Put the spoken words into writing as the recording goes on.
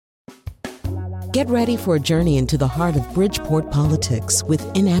Get ready for a journey into the heart of Bridgeport politics with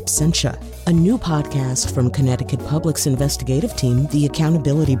In Absentia, a new podcast from Connecticut Public's investigative team, The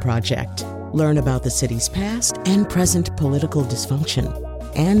Accountability Project. Learn about the city's past and present political dysfunction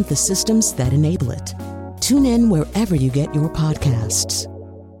and the systems that enable it. Tune in wherever you get your podcasts.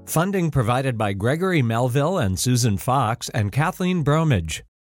 Funding provided by Gregory Melville and Susan Fox and Kathleen Bromage.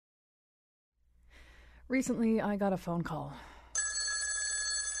 Recently, I got a phone call.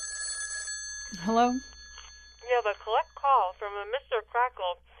 Hello? You have a collect call from a Mr.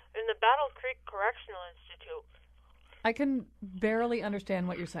 Crackle in the Battle Creek Correctional Institute. I can barely understand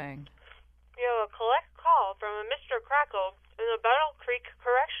what you're saying. You have a collect call from a Mr. Crackle in the Battle Creek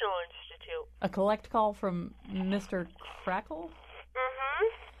Correctional Institute. A collect call from Mr. Crackle?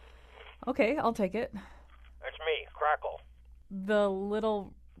 Mm-hmm. Okay, I'll take it. That's me, Crackle. The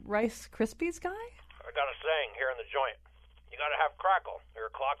little Rice Krispies guy? I got a saying here in the joint. You gotta have crackle, or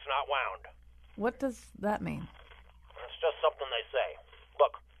your clock's not wound. What does that mean? It's just something they say.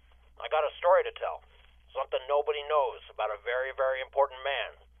 Look, I got a story to tell. Something nobody knows about a very, very important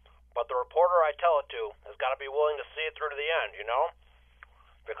man. But the reporter I tell it to has got to be willing to see it through to the end, you know?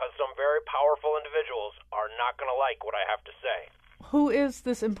 Because some very powerful individuals are not going to like what I have to say. Who is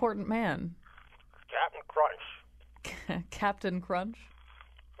this important man? Captain Crunch. Captain Crunch?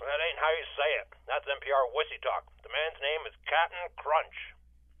 Well, that ain't how you say it. That's NPR wussy talk. The man's name is Captain Crunch.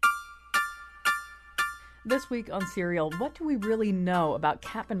 This week on Serial, what do we really know about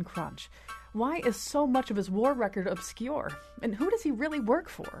Captain Crunch? Why is so much of his war record obscure? And who does he really work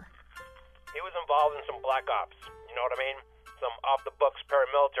for? He was involved in some black ops. You know what I mean? Some off-the-books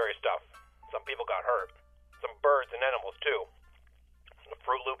paramilitary stuff. Some people got hurt. Some birds and animals, too. The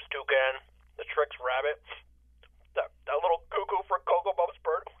Fruit Loops toucan. The Trix rabbit. That little cuckoo for Cocoa Bumps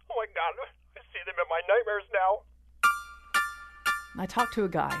bird. Oh, my God. I see them in my nightmares now. I talked to a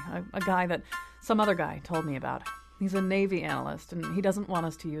guy that some other guy told me about. He's a Navy analyst, and he doesn't want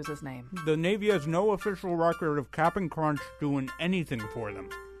us to use his name. The Navy has no official record of Captain Crunch doing anything for them.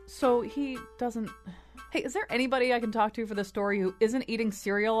 So he doesn't... Hey, is there anybody I can talk to for this story who isn't eating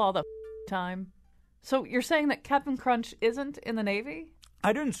cereal all the time? So you're saying that Captain Crunch isn't in the Navy?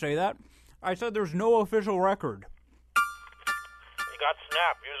 I didn't say that. I said there's no official record. He got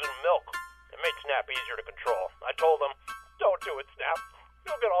Snap using milk. It made Snap easier to control. I told him, don't do it, Snap.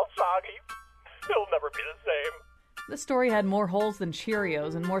 You'll get all soggy. It'll never be the same. This story had more holes than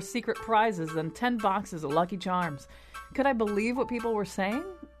Cheerios and more secret prizes than 10 boxes of Lucky Charms. Could I believe what people were saying?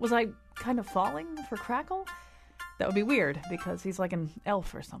 Was I kind of falling for Crackle? That would be weird, because he's like an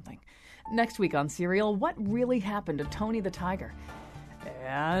elf or something. Next week on Serial, what really happened to Tony the Tiger?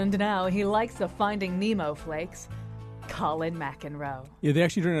 And now he likes the Finding Nemo flakes. Colin McEnroe. Yeah, they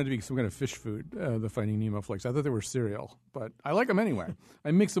actually turned out to be some kind of fish food, the Finding Nemo flakes. I thought they were cereal, but I like them anyway.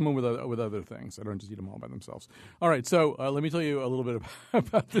 I mix them in with other things. I don't just eat them all by themselves. All right, so let me tell you a little bit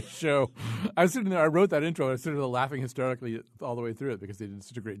about the show. I was sitting there, I wrote that intro, and I was sitting there laughing hysterically all the way through it because they did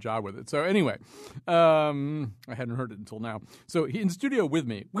such a great job with it. So anyway, I hadn't heard it until now. So in studio with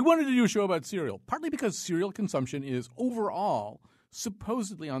me, we wanted to do a show about cereal, partly because cereal consumption is overall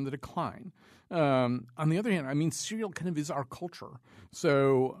supposedly on the decline. On the other hand, I mean, cereal kind of is our culture.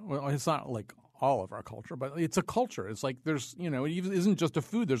 So, well, it's not like all of our culture, but it's a culture. It's like there's, it isn't just a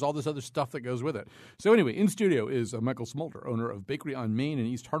food. There's all this other stuff that goes with it. So anyway, in studio is Michael Smolder, owner of Bakery on Main in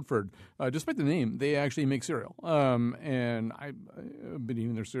East Hartford. Despite the name, they actually make cereal. And I've been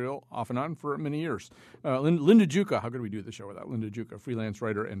eating their cereal off and on for many years. Linda Juca, how could we do the show without Linda Juca, freelance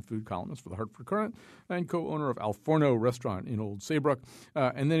writer and food columnist for the Hartford Courant and co-owner of Al Forno Restaurant in Old Saybrook.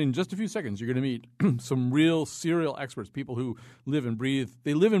 And then in just a few seconds, you're going to meet some real cereal experts, people who live and breathe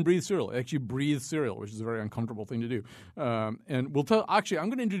cereal. They actually breathe cereal, which is a very uncomfortable thing to do. And we'll tell. Actually, I'm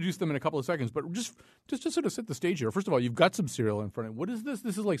going to introduce them in a couple of seconds, but just to sort of set the stage here. First of all, you've got some cereal in front of you. What is this?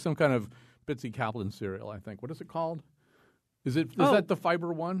 This is like some kind of Betsy Kaplan cereal, I think. What is it called? Is that the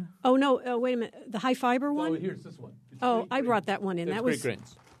fiber one? Oh no! Wait a minute. The high fiber one? Oh, here's this one. I brought that one in. That was great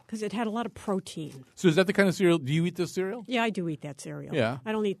grains. Because it had a lot of protein. So is that the kind of cereal? Do you eat this cereal? Yeah, I do eat that cereal. Yeah.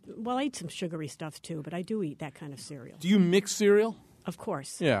 I don't eat. Well, I eat some sugary stuff too, but I do eat that kind of cereal. Do you mix cereal? Of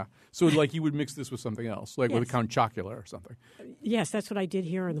course. Yeah. So like you would mix this with something else, like with a Count Chocula or something. Yes, that's what I did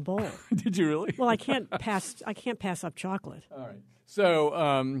here in the bowl. Did you really? Well, I can't pass up chocolate. All right. So,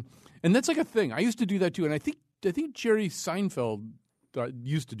 and that's like a thing. I used to do that too, and I think Jerry Seinfeld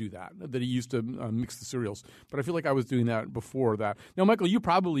used to do that he used to mix the cereals. But I feel like I was doing that before that. Now, Michael, you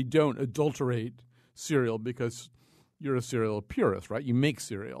probably don't adulterate cereal because you're a cereal purist, right? You make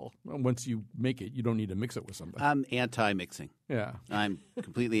cereal. Once you make it, you don't need to mix it with something. I'm anti-mixing. Yeah. I'm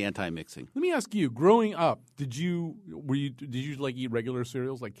completely anti-mixing. Let me ask you, growing up, did you like eat regular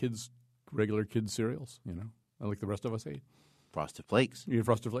cereals like kids regular kids' cereals, like the rest of us ate. Frosted Flakes. You had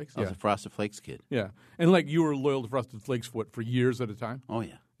Frosted Flakes? I was a Frosted Flakes kid. Yeah. And like you were loyal to Frosted Flakes for years at a time? Oh,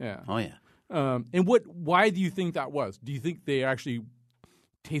 yeah. Yeah. Oh, yeah. And why do you think that was? Do you think they actually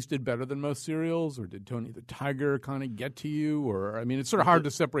tasted better than most cereals, or did Tony the Tiger kind of get to you? Or, I mean, it's sort of hard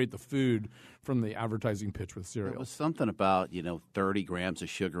to separate the food from the advertising pitch with cereal. It was something about, 30 grams of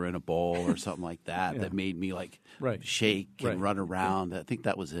sugar in a bowl or something like that that made me shake and run around. I think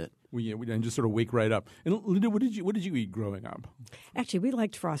that was it. And just sort of wake right up. And Linda, what did you eat growing up? Actually, we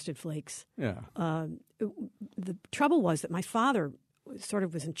liked Frosted Flakes. Yeah. The trouble was that my father sort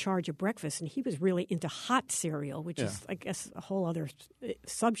of was in charge of breakfast, and he was really into hot cereal, which is, I guess, a whole other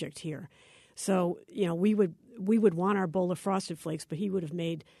subject here. So, we would want our bowl of Frosted Flakes, but he would have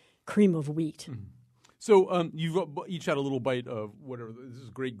made cream of wheat. Mm-hmm. So you've each had a little bite of whatever. This is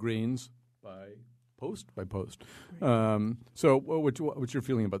Great Grains by Post. Right. So what's your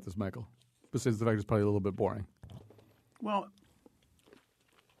feeling about this, Michael? Besides the fact it's probably a little bit boring. Well,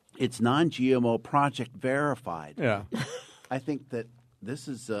 it's non-GMO project verified. Yeah. I think that this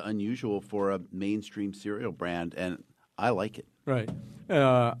is unusual for a mainstream cereal brand, and I like it. Right.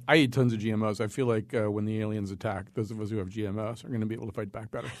 I eat tons of GMOs. I feel like when the aliens attack, those of us who have GMOs are going to be able to fight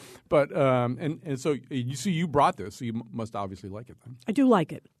back better. But and so you brought this, so you must obviously like it then. I do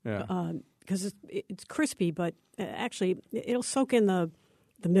like it. Yeah. Because it's crispy, but actually it'll soak in the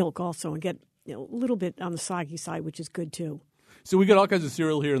milk also and get a little bit on the soggy side, which is good too. So we got all kinds of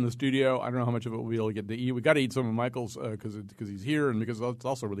cereal here in the studio. I don't know how much of it we'll be able to get to eat. We got to eat some of Michael's because he's here and because it's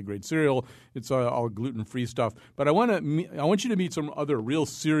also really great cereal. It's all gluten-free stuff. But I want you to meet some other real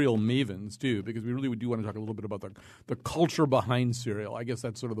cereal mavens too, because we really do want to talk a little bit about the culture behind cereal. I guess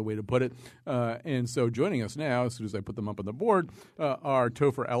that's sort of the way to put it. And so joining us now, as soon as I put them up on the board, are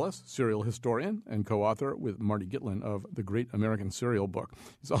Topher Ellis, cereal historian and co-author with Marty Gitlin of The Great American Cereal Book.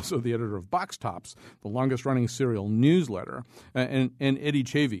 He's also the editor of Box Tops, the longest-running cereal newsletter. And Eddie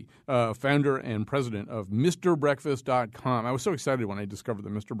Chavey, founder and president of MrBreakfast.com. I was so excited when I discovered the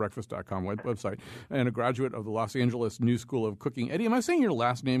MrBreakfast.com website, and a graduate of the Los Angeles New School of Cooking. Eddie, am I saying your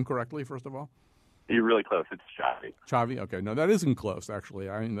last name correctly, first of all? You're really close. It's Chavey. Chavey? Okay. No, that isn't close, actually.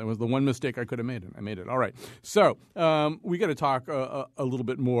 That was the one mistake I could have made. I made it. All right. So we got to talk a little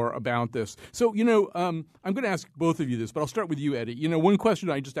bit more about this. So, I'm going to ask both of you this, but I'll start with you, Eddie. One question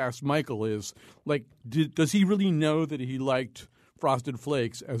I just asked Michael is, does he really know that he liked Frosted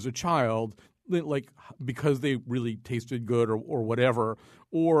Flakes as a child, because they really tasted good or whatever?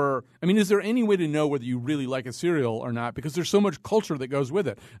 Or, is there any way to know whether you really like a cereal or not? Because there's so much culture that goes with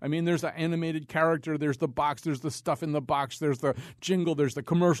it. There's the animated character, there's the box, there's the stuff in the box, there's the jingle, there's the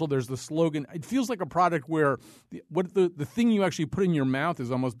commercial, there's the slogan. It feels like a product where the thing you actually put in your mouth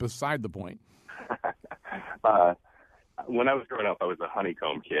is almost beside the point. When I was growing up, I was a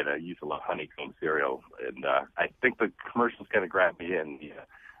honeycomb kid. I used to love honeycomb cereal, and I think the commercials kind of grabbed me in.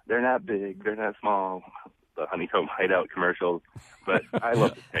 They're not big, they're not small, the honeycomb hideout commercials, but I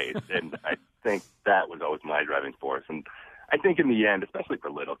love the taste, and I think that was always my driving force. And I think in the end, especially for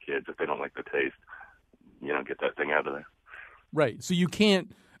little kids, if they don't like the taste, get that thing out of there. Right. So you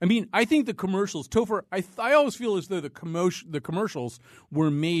can't. I think the commercials, Topher, I always feel as though the commercials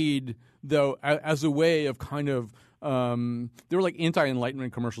were made, though, as a way of kind of they were like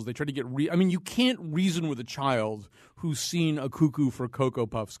anti-enlightenment commercials. They tried to get you can't reason with a child who's seen a Cuckoo for Cocoa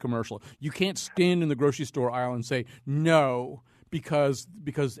Puffs commercial. You can't stand in the grocery store aisle and say no because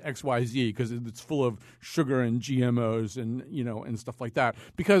XYZ, because it's full of sugar and GMOs and stuff like that,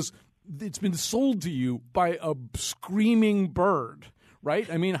 because it's been sold to you by a screaming bird, right?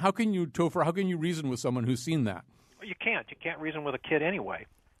 How can you, Topher, how can you reason with someone who's seen that? Well, you can't. You can't reason with a kid anyway.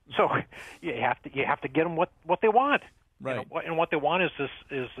 So you have to get them what they want, right? And what they want is this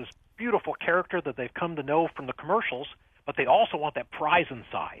beautiful character that they've come to know from the commercials, but they also want that prize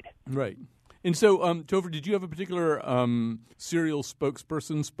inside, right? And so, Topher, did you have a particular cereal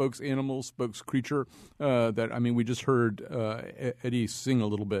spokesperson, spokes-animal, spokes-creature that we just heard Eddie sing a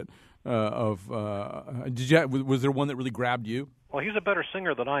little bit of? Was there one that really grabbed you? Well, he's a better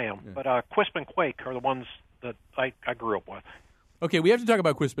singer than I am, but Quisp and Quake are the ones that I grew up with. Okay, we have to talk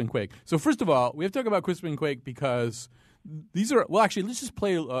about Quisp and Quake. So first of all, we have to talk about Quisp and Quake because these are – well, actually, let's just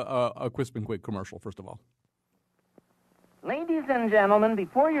play a Quisp and Quake commercial first of all. Ladies and gentlemen,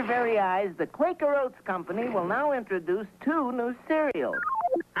 before your very eyes, the Quaker Oats Company will now introduce 2 new cereals.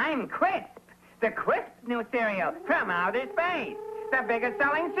 I'm Quisp, the crisp new cereal from outer space. The biggest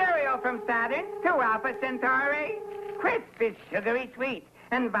selling cereal from Saturn to Alpha Centauri. Quisp is sugary sweet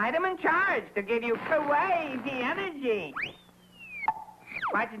and vitamin charged to give you crazy energy.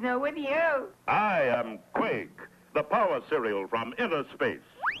 What's new with you? I am Quake, the power cereal from inner space.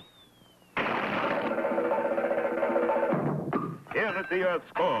 at the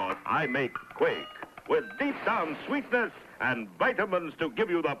Earth's core, I make Quake, with deep-down sweetness and vitamins to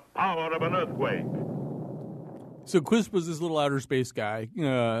give you the power of an earthquake. So Quisp was this little outer space guy.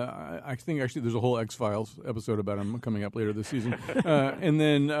 I think actually there's a whole X-Files episode about him coming up later this season. And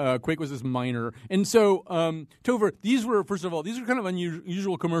then Quake was this miner. And so, Topher, these were kind of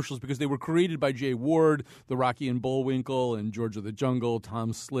unusual commercials because they were created by Jay Ward, the Rocky and Bullwinkle and George of the Jungle,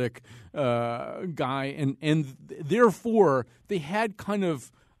 Tom Slick guy. And therefore, they had kind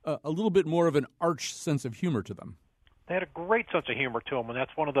of a little bit more of an arch sense of humor to them. They had a great sense of humor to them, and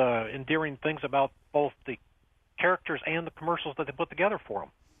that's one of the endearing things about both the characters and the commercials that they put together for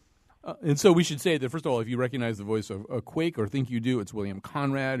them. And so we should say that, first of all, if you recognize the voice of Quake or think you do, it's William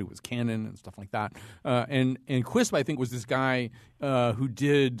Conrad, who was Cannon and stuff like that. And Quisp, I think, was this guy who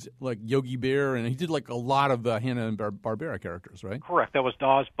did like Yogi Bear, and he did like a lot of the Hanna-Barbera characters, right? Correct. That was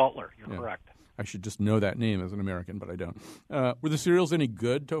Dawes Butler. You're correct. I should just know that name as an American, but I don't. Were the serials any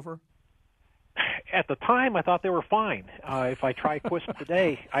good, Topher? At the time, I thought they were fine. If I try Quisp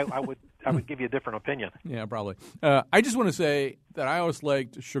today, I would give you a different opinion. Yeah, probably. I just want to say that I always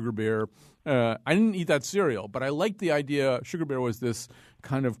liked Sugar Bear. I didn't eat that cereal, but I liked the idea. Sugar Bear was this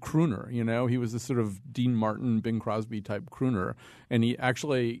kind of crooner, you know. He was this sort of Dean Martin, Bing Crosby type crooner, and he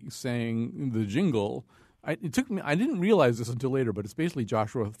actually sang the jingle. I didn't realize this until later, but it's basically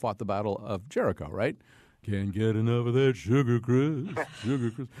Joshua fought the Battle of Jericho, right? Can't get enough of that sugar crisp,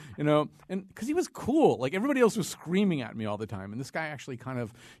 you know, and because he was cool. Like everybody else was screaming at me all the time, and this guy actually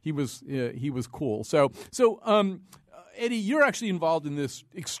he was cool. So Eddie, you're actually involved in this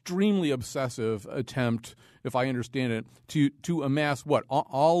extremely obsessive attempt, if I understand it, to amass what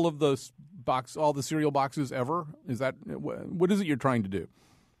all the cereal boxes ever. Is that what is it you're trying to do?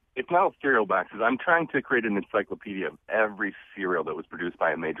 It's not cereal boxes. I'm trying to create an encyclopedia of every cereal that was produced by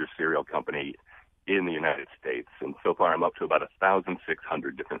a major cereal company in the United States. And so far I'm up to about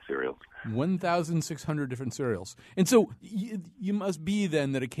 1,600 different cereals. 1,600 different cereals. And so you must be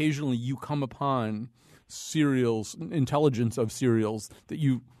then that occasionally you come upon cereals, intelligence of cereals that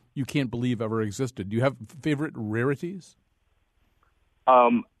you can't believe ever existed. Do you have favorite rarities?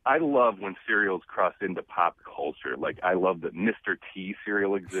 I love when cereals cross into pop culture. Like, I love that Mr. T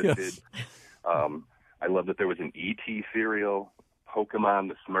cereal existed. Yes. I love that there was an E.T. cereal, Pokemon,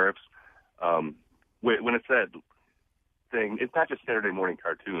 the Smurfs. When it's that thing, it's not just Saturday morning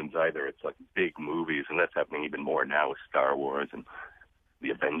cartoons either. It's like big movies, and that's happening even more now with Star Wars and the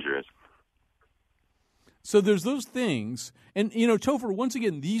Avengers. So there's those things. And, you know, Topher, once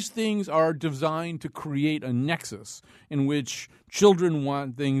again, these things are designed to create a nexus in which children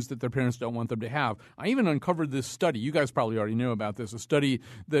want things that their parents don't want them to have. I even uncovered this study. You guys probably already know about this, a study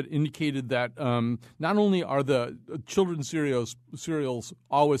that indicated that not only are the children's cereals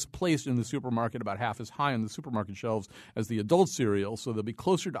always placed in the supermarket about half as high on the supermarket shelves as the adult cereals, so they'll be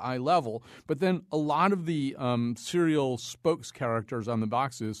closer to eye level, but then a lot of the cereal spokes characters on the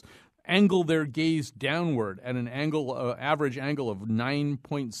boxes angle their gaze downward at an average angle of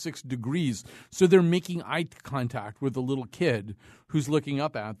 9.6 degrees. So they're making eye contact with the little kid who's looking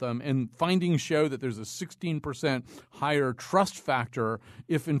up at them, and findings show that there's a 16% higher trust factor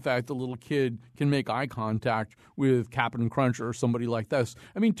if, in fact, the little kid can make eye contact with Cap'n Crunch or somebody like this.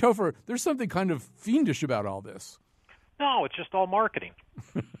 I mean, Topher, there's something kind of fiendish about all this. No, it's just all marketing.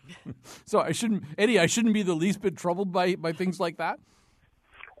 So Eddie, I shouldn't be the least bit troubled by things like that?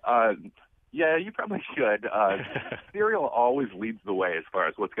 Yeah, you probably should. Cereal always leads the way as far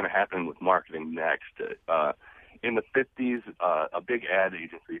as what's going to happen with marketing next. In the 50s, a big ad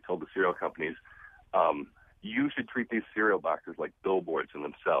agency told the cereal companies, you should treat these cereal boxes like billboards in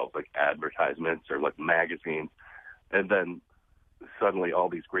themselves, like advertisements or like magazines. And then suddenly all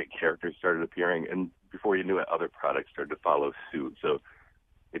these great characters started appearing, and before you knew it, other products started to follow suit. So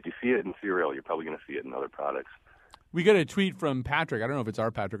if you see it in cereal, you're probably going to see it in other products. We got a tweet from Patrick. I don't know if it's our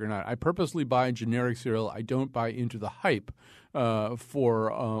Patrick or not. I purposely buy generic cereal. I don't buy into the hype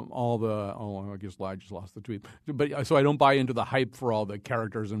for all the. Oh, I guess I just lost the tweet. But so I don't buy into the hype for all the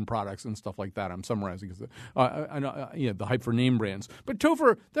characters and products and stuff like that. I'm summarizing because the hype for name brands. But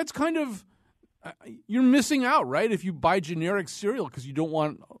Topher, that's kind of you're missing out, right? If you buy generic cereal because you don't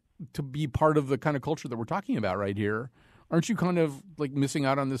want to be part of the kind of culture that we're talking about right here, aren't you kind of like missing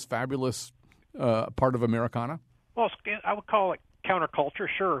out on this fabulous part of Americana? Well, I would call it counterculture,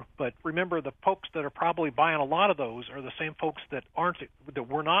 sure, but remember the folks that are probably buying a lot of those are the same folks that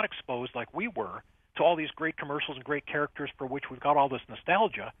were not exposed like we were to all these great commercials and great characters for which we've got all this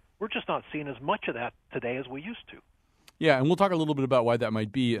nostalgia. We're just not seeing as much of that today as we used to. Yeah, and we'll talk a little bit about why that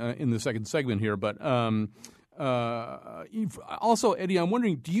might be in the second segment here, but Also, Eddie, I'm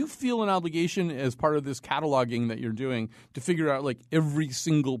wondering, do you feel an obligation as part of this cataloging that you're doing to figure out like every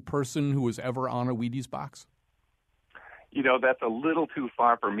single person who was ever on a Wheaties box? That's a little too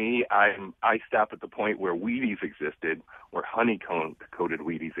far for me. I stop at the point where Wheaties existed, where honeycomb-coated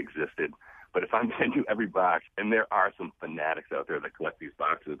Wheaties existed. But if I'm going to do every box, and there are some fanatics out there that collect these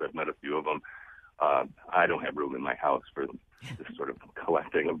boxes, I've met a few of them, I don't have room in my house for this sort of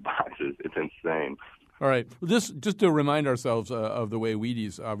collecting of boxes. It's insane. All right. Just to remind ourselves of the way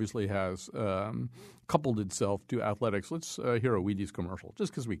Wheaties obviously has coupled itself to athletics, let's hear a Wheaties commercial,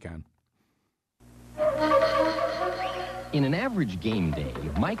 just because we can. In an average game day,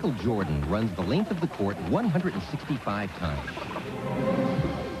 Michael Jordan runs the length of the court 165 times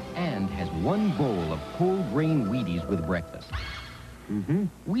and has one bowl of whole grain Wheaties with breakfast.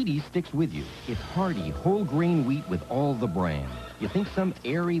 Wheaties sticks with you. It's hearty, whole grain wheat with all the bran. You think some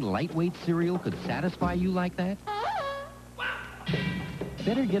airy, lightweight cereal could satisfy you like that?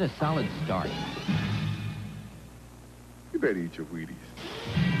 Better get a solid start. You better eat your Wheaties.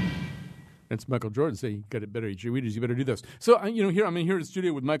 That's Michael Jordan saying, "You better eat your Wheaties. You better do this." So, here I'm here in the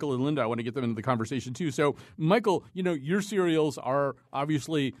studio with Michael and Linda. I want to get them into the conversation too. So, Michael, your cereals are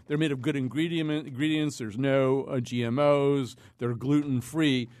obviously they're made of good ingredients. There's no GMOs. They're gluten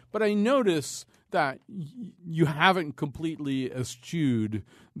free. But I notice that you haven't completely eschewed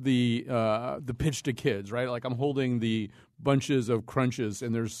the pitch to kids, right? Like I'm holding the bunches of Crunches,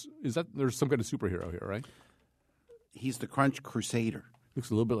 and there's some kind of superhero here, right? He's the Crunch Crusader. Looks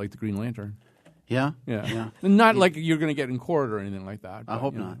a little bit like the Green Lantern. Yeah? Yeah. Not like you're going to get in court or anything like that. I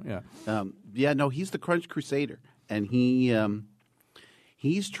hope not. Yeah. No, he's the Crunch Crusader. And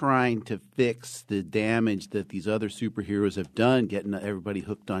he's trying to fix the damage that these other superheroes have done, getting everybody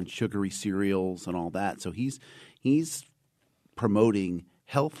hooked on sugary cereals and all that. So he's promoting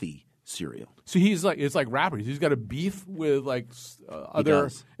healthy cereal. So it's like rappers. He's got a beef with like other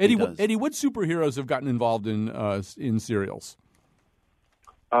Eddie, what superheroes have gotten involved in cereals?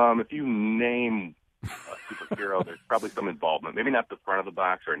 If you name a superhero, there's probably some involvement. Maybe not the front of the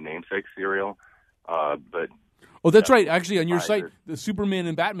box or a namesake cereal, but... Oh, that's right. Actually, on your site, the Superman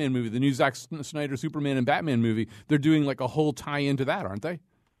and Batman movie, the new Zack Snyder Superman and Batman movie, they're doing like a whole tie-in to that, aren't they?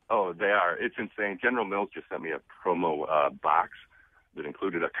 Oh, they are. It's insane. General Mills just sent me a promo box that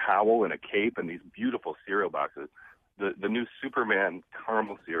included a cowl and a cape and these beautiful cereal boxes. The new Superman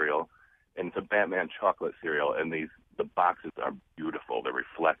caramel cereal and it's a Batman chocolate cereal, and the boxes are beautiful. They're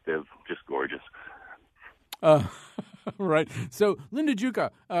reflective, just gorgeous. Right. So, Linda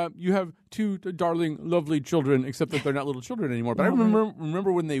Juka, you have two darling, lovely children, except that they're not little children anymore. But I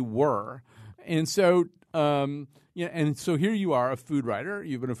remember when they were. And so, and so here you are, a food writer.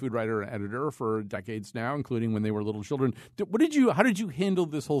 You've been a food writer and editor for decades now, including when they were little children. How did you handle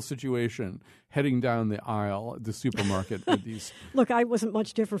this whole situation, heading down the aisle at the supermarket with these? Look, I wasn't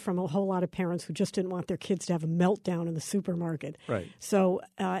much different from a whole lot of parents who just didn't want their kids to have a meltdown in the supermarket. Right. So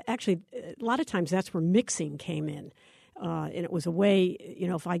actually, a lot of times that's where mixing came in, and it was a way.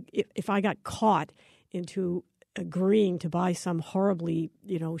 If I got caught into agreeing to buy some horribly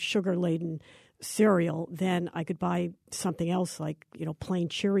sugar laden cereal, then I could buy something else like plain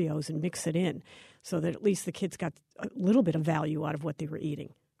Cheerios and mix it in, so that at least the kids got a little bit of value out of what they were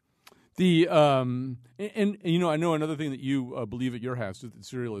eating. I know another thing that you believe at your house is that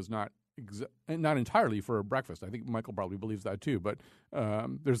cereal is not entirely for breakfast. I think Michael probably believes that too. But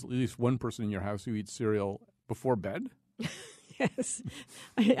there's at least one person in your house who eats cereal before bed. Yes,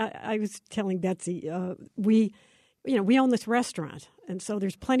 I was telling Betsy we own this restaurant, and so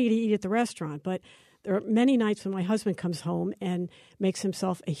there's plenty to eat at the restaurant. But there are many nights when my husband comes home and makes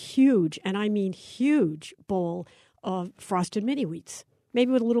himself a huge, and I mean huge, bowl of Frosted Mini Wheats,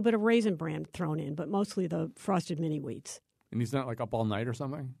 maybe with a little bit of Raisin Bran thrown in, but mostly the Frosted Mini Wheats. And he's not like up all night or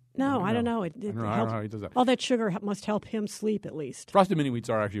something? No, I don't know. I don't know how he does that. All that sugar must help him sleep at least. Frosted Mini Wheats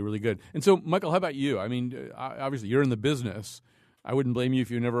are actually really good. And so, Michael, how about you? I mean, obviously you're in the business. I wouldn't blame you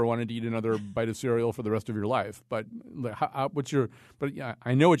if you never wanted to eat another bite of cereal for the rest of your life. But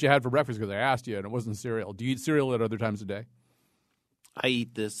I know what you had for breakfast because I asked you, and it wasn't cereal. Do you eat cereal at other times of day? I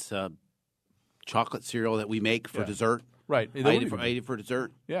eat this chocolate cereal that we make for dessert. Right. I eat it for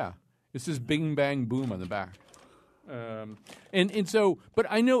dessert. Yeah. It says Bing Bang Boom on the back. But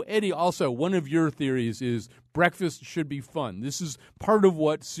I know, Eddie, also, one of your theories is breakfast should be fun. This is part of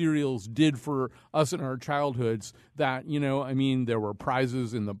what cereals did for us in our childhoods that, there were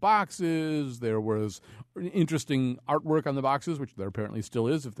prizes in the boxes, there was interesting artwork on the boxes, which there apparently still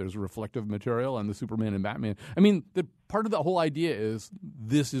is if there's reflective material on the Superman and Batman. I mean, part of the whole idea is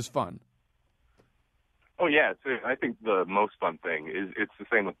this is fun. Oh, yeah. I think the most fun thing is it's the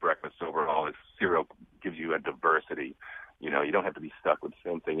same with breakfast overall. Is cereal gives you a diversity. You know, you don't have to be stuck with the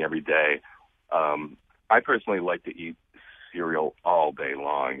same thing every day. I personally like to eat cereal all day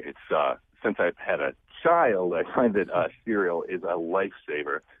long. It's since I've had a child, I find that cereal is a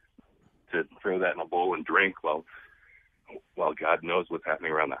lifesaver. To throw that in a bowl and drink while God knows what's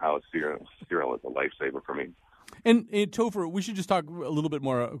happening around the house, cereal is a lifesaver for me. And Topher, we should just talk a little bit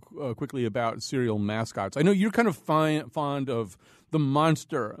more quickly about cereal mascots. I know you're kind of fond of the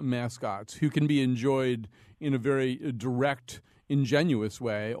monster mascots who can be enjoyed in a very direct, ingenuous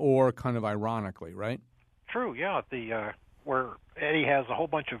way or kind of ironically, right? True, yeah. Where Eddie has a whole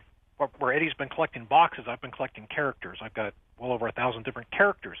bunch of where Eddie's been collecting boxes, I've been collecting characters. I've got well over 1,000 different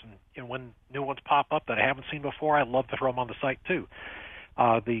characters, and when new ones pop up that I haven't seen before, I love to throw them on the site too.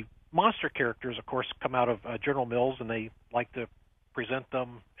 The monster characters, of course, come out of General Mills, and they like to present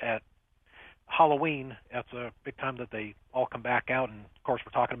them at Halloween. That's a big time that they all come back out, and of course,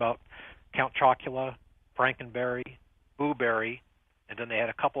 we're talking about Count Chocula, Frankenberry, Boo Berry, and then they had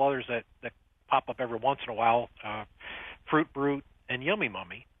a couple others that pop up every once in a while, Fruit Brute and Yummy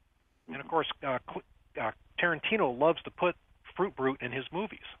Mummy. And of course, Tarantino loves to put Fruit Brute in his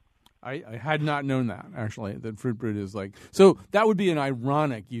movies. I had not known that, actually, that Fruit Brute is like... So that would be an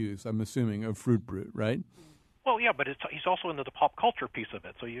ironic use, I'm assuming, of Fruit Brute, right? Well, yeah, but he's also into the pop culture piece of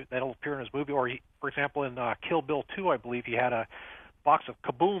it, so that'll appear in his movie. Or, for example, in Kill Bill 2, I believe, he had a box of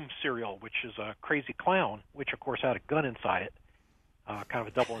Kaboom cereal, which is a crazy clown, which, of course, had a gun inside it. Kind of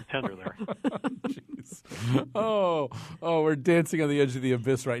a double entendre there. Jeez. Oh, we're dancing on the edge of the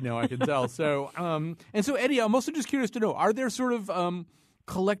abyss right now, I can tell. So, and so, Eddie, I'm also just curious to know, are there sort of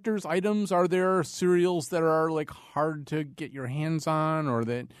collector's items? Are there cereals that are like hard to get your hands on or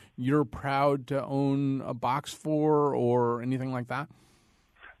that you're proud to own a box for or anything like that?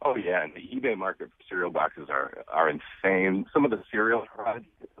 Oh, yeah, and the eBay market for cereal boxes are insane. Some of the cereal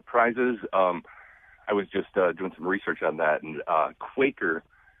prizes, I was just doing some research on that, and Quaker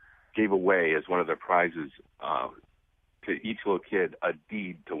gave away as one of their prizes to each little kid a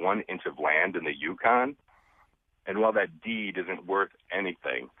deed to 1 inch of land in the Yukon. And while that deed isn't worth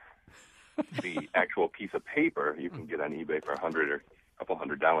anything, the actual piece of paper you can get on eBay for $100 or a couple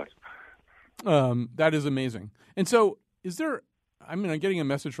 $100. That is amazing. And so, is there? I mean, I'm getting a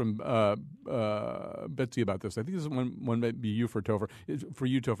message from Betsy about this. I think this is one might be you for Topher. For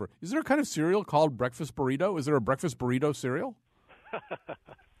you, Topher, is there a kind of cereal called breakfast burrito? Is there a breakfast burrito cereal?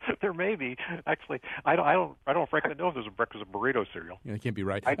 There may be. Actually, I don't frankly know if there's a breakfast burrito cereal. Yeah, it can't be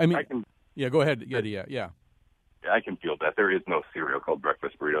right. I mean, yeah, go ahead. Yeah. I can feel that there is no cereal called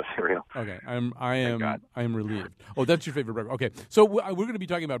breakfast burrito cereal. Okay, I am relieved. Oh, that's your favorite breakfast. Okay, so we're going to be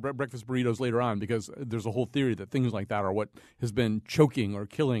talking about breakfast burritos later on because there's a whole theory that things like that are what has been choking or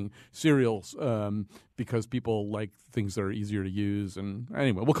killing cereals because people like things that are easier to use. And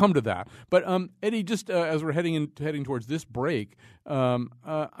anyway, we'll come to that. But Eddie, just as we're heading towards this break, I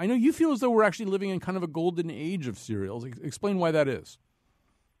know you feel as though we're actually living in kind of a golden age of cereals. Explain why that is.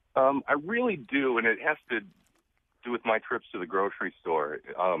 I really do, and it has to do with my trips to the grocery store.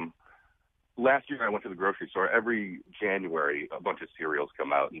 Last year I went to the grocery store. Every January a bunch of cereals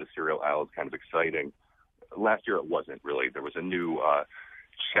come out, and the cereal aisle is kind of exciting. Last year it wasn't really. There was a new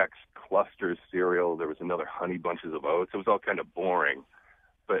Chex Clusters cereal. There was another Honey Bunches of Oats. It was all kind of boring.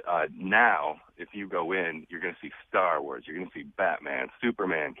 But now, if you go in, you're going to see Star Wars. You're going to see Batman,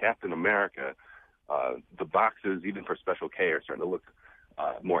 Superman, Captain America. The boxes, even for Special K, are starting to look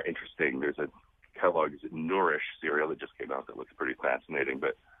more interesting. There's a Kellogg's Nourish cereal that just came out that looks pretty fascinating.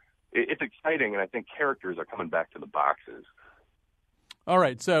 But it's exciting, and I think characters are coming back to the boxes. All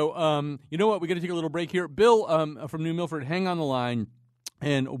right, so you know what? We're going to take a little break here. Bill from New Milford, hang on the line,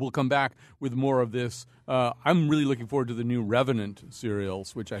 and we'll come back with more of this. I'm really looking forward to the new Revenant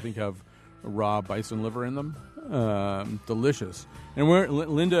cereals, which I think have raw bison liver in them. Delicious. And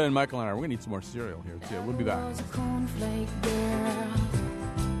Linda and Michael and I, we're going to eat some more cereal here, too. We'll be back.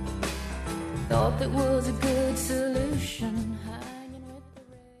 Thought that was a good solution.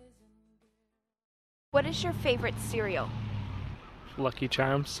 What is your favorite cereal? Lucky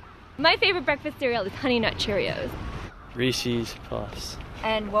Charms. My favorite breakfast cereal is Honey Nut Cheerios. Reese's Puffs.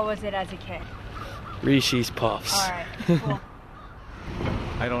 And what was it as a kid? Reese's Puffs. All right, cool.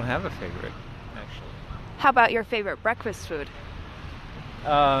 I don't have a favorite, actually. How about your favorite breakfast food?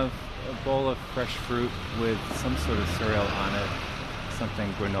 A bowl of fresh fruit with some sort of cereal on it.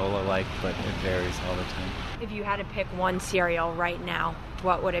 Something granola-like, but it varies all the time. If you had to pick one cereal right now,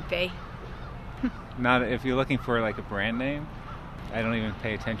 what would it be? Not if you're looking for like a brand name. I don't even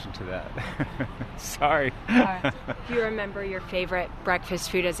pay attention to that. Sorry. Do you remember your favorite breakfast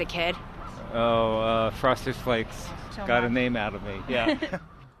food as a kid? Frosted Flakes Show got a mouth. name out of me. Yeah.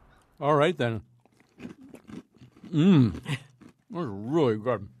 All right, then. That's really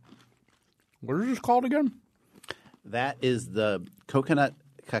good. What is this called again? That is the coconut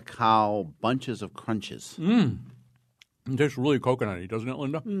cacao bunches of crunches. It tastes really coconutty, doesn't it,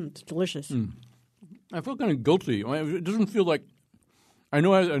 Linda? It's delicious. I feel kind of guilty. It doesn't feel like I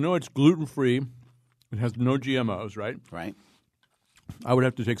know it's gluten free. It has no GMOs, right? Right. I would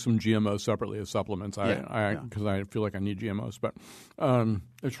have to take some GMOs separately as supplements. Yeah. Because I feel like I need GMOs, but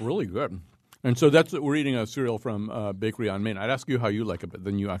it's really good. And so we're eating a cereal from Bakery on Main. I'd ask you how you like it, but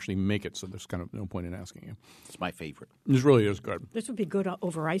then you actually make it, so there's kind of no point in asking you. It's my favorite. This really is good. This would be good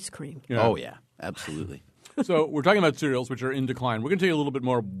over ice cream. Yeah. Oh, yeah, absolutely. So we're talking about cereals, which are in decline. We're going to tell you a little bit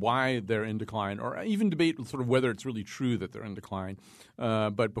more why they're in decline, or even debate sort of whether it's really true that they're in decline.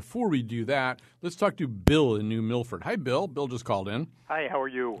 But before we do that, let's talk to Bill in New Milford. Hi, Bill. Bill just called in. Hi, how are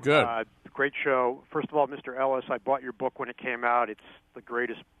you? Good. Great show. First of all, Mr. Ellis, I bought your book when it came out. It's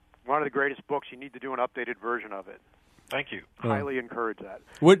one of the greatest books. You need to do an updated version of it. Thank you. Highly encourage that.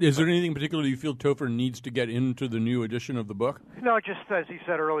 What is there anything particular you feel Topher needs to get into the new edition of the book? No, just as he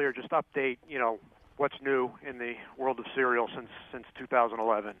said earlier, just update, what's new in the world of cereal since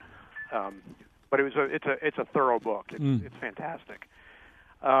 2011. But it's a thorough book. It's fantastic.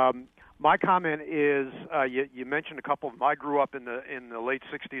 My comment is you mentioned a couple of them. I grew up in the late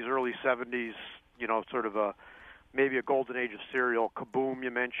 60s, early 70s, sort of maybe a golden age of cereal. Kaboom,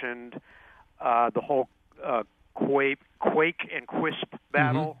 you mentioned. The whole Quake and Quisp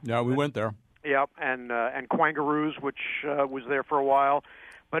battle. Mm-hmm. Yeah, we went there. Yep, and Quangaroos, which was there for a while.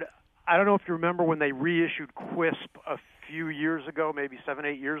 But I don't know if you remember when they reissued Quisp a few years ago, maybe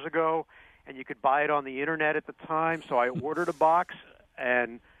 7-8 years ago, and you could buy it on the internet at the time. So I ordered a box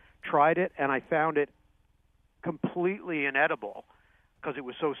and tried it, and I found it completely inedible because it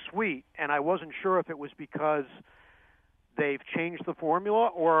was so sweet, and I wasn't sure if it was because they've changed the formula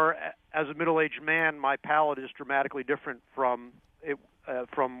or, as a middle-aged man, my palate is dramatically different from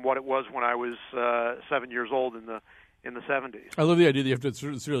what it was when I was 7 years old in the 70s. I love the idea that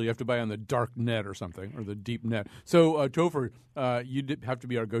you have to buy on the dark net or something, or the deep net. So, Topher, you have to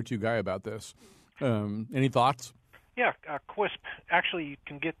be our go-to guy about this. Any thoughts? Yeah, Quisp. Actually, you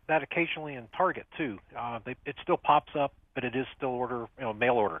can get that occasionally in Target too. It still pops up, but it is still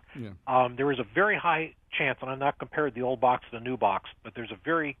mail order. Yeah. There is a very high chance, and I'm not compared the old box to the new box, but there's a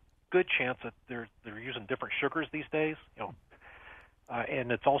very good chance that they're using different sugars these days.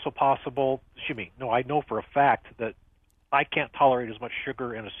 And it's also possible. I know for a fact that I can't tolerate as much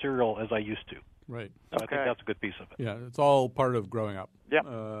sugar in a cereal as I used to. Right. So I think that's a good piece of it. Yeah, it's all part of growing up. Yeah.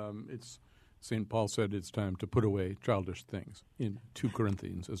 It's St. Paul said it's time to put away childish things in 2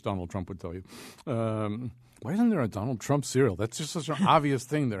 Corinthians, as Donald Trump would tell you. Why isn't there a Donald Trump cereal? That's just such an obvious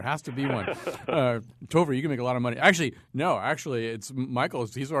thing. There has to be one. Topher, you can make a lot of money. Actually, it's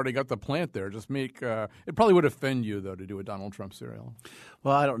Michael's. He's already got the plant there. Just make it probably would offend you, though, to do a Donald Trump cereal.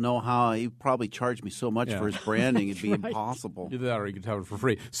 Well, I don't know how. He probably charged me so much for his branding. It'd be impossible. Either that or you could have it for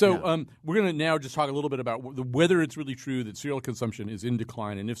free. So we're going to now just talk a little bit about whether it's really true that cereal consumption is in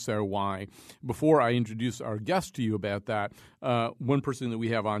decline, and if so, why. Before I introduce our guest to you about that, one person that we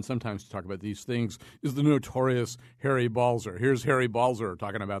have on sometimes to talk about these things is the notorious Harry Balzer. Here's Harry Balzer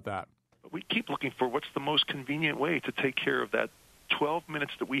talking about that. We keep looking for what's the most convenient way to take care of that 12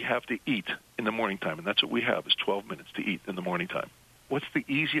 minutes that we have to eat in the morning time, and that's what we have is 12 minutes to eat in the morning time. What's the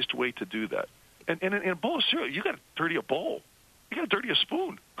easiest way to do that? And in a bowl of cereal, you got to dirty a bowl. You got to dirty a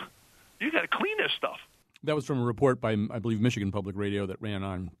spoon. You got to clean this stuff. That was from a report by, I believe, Michigan Public Radio that ran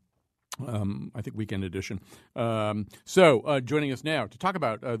on I think Weekend Edition. So joining us now to talk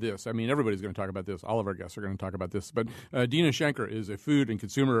about this, I mean, everybody's going to talk about this. All of our guests are going to talk about this. But Dina Shanker is a food and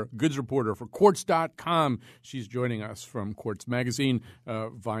consumer goods reporter for Quartz.com. She's joining us from Quartz Magazine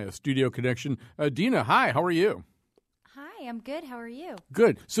via Studio Connection. Dina, hi. How are you? Hi, I'm good. How are you?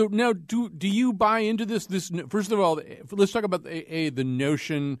 Good. So now, do you buy into this? First of all, let's talk about the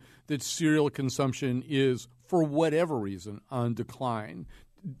notion that cereal consumption is, for whatever reason, on decline.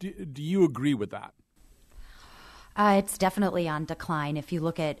 Do you agree with that? It's definitely on decline. If you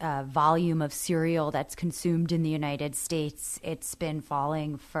look at volume of cereal that's consumed in the United States, it's been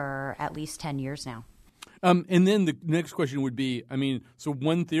falling for at least 10 years now. And then the next question would be, so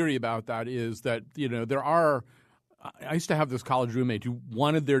one theory about that is that, there are – I used to have this college roommate who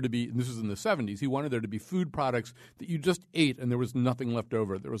wanted there to be – and this was in the 70s – he wanted there to be food products that you just ate and there was nothing left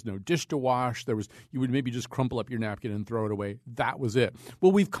over. There was no dish to wash. You would maybe just crumple up your napkin and throw it away. That was it.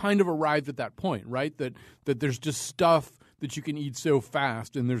 Well, we've kind of arrived at that point, right, that there's just stuff that you can eat so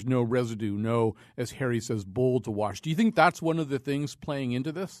fast and there's no residue, no, as Harry says, bowl to wash. Do you think that's one of the things playing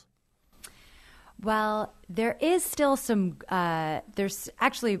into this? Well, there is still some, there's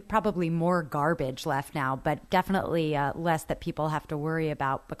actually probably more garbage left now, but definitely less that people have to worry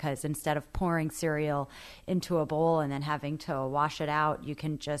about, because instead of pouring cereal into a bowl and then having to wash it out, you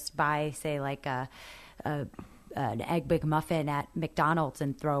can just buy, say, like an Egg McMuffin at McDonald's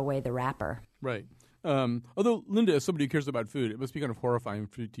and throw away the wrapper. Right. Although, Linda, as somebody who cares about food, it must be kind of horrifying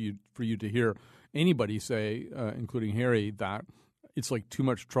for you to hear anybody say, including Harry, that it's like too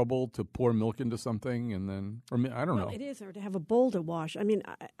much trouble to pour milk into something and then, or I don't know. It is, or to have a bowl to wash. I mean,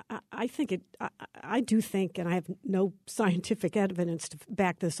 I think it. I do think, and I have no scientific evidence to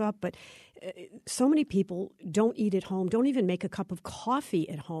back this up, but so many people don't eat at home, don't even make a cup of coffee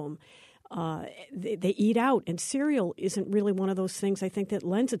at home. They eat out, and cereal isn't really one of those things, I think, that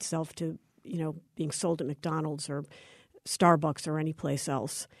lends itself to, being sold at McDonald's or Starbucks or any place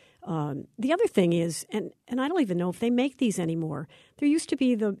else. The other thing is, and I don't even know if they make these anymore, there used to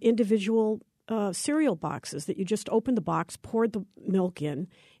be the individual cereal boxes that you just opened the box, poured the milk in,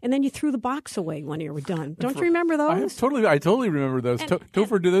 and then you threw the box away when you were done. Don't you remember those? I totally remember those.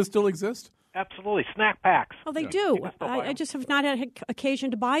 Topher, do those still exist? Absolutely. Snack packs. Oh, they do. I just have not had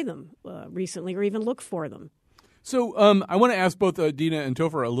occasion to buy them recently or even look for them. So I want to ask both Dina and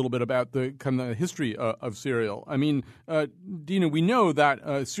Topher a little bit about the kind of history of cereal. I mean, Dina, we know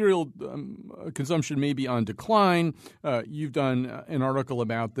that cereal consumption may be on decline. You've done an article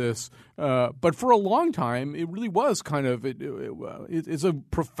about this. But for a long time, it really was kind of it's a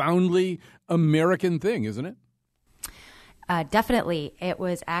profoundly American thing, isn't it? Definitely. It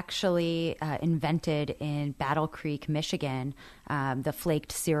was actually invented in Battle Creek, Michigan, the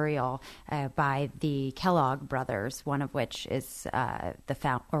flaked cereal by the Kellogg brothers, one of which is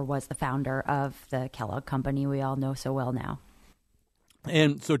was the founder of the Kellogg Company we all know so well now.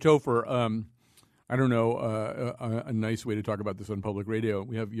 And so, Topher, I don't know a nice way to talk about this on public radio.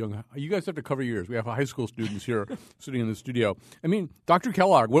 We have you guys have to cover your ears. We have high school students here sitting in the studio. I mean, Dr.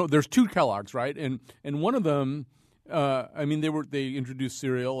 Kellogg, well, there's two Kellogg's, right? And one of them, they introduced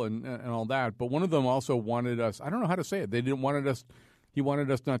cereal and all that, but one of them also wanted us, I don't know how to say it, he wanted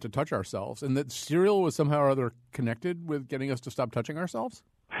us not to touch ourselves, and that cereal was somehow or other connected with getting us to stop touching ourselves?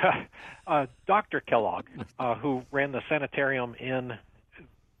 Dr. Kellogg, who ran the sanitarium in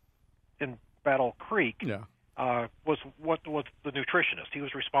Battle Creek, was the nutritionist. He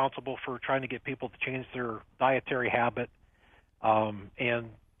was responsible for trying to get people to change their dietary habit, and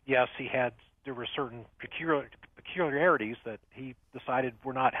yes, there were certain peculiarities that he decided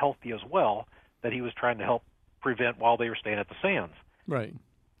were not healthy as well, that he was trying to help prevent while they were staying at the Sands. Right.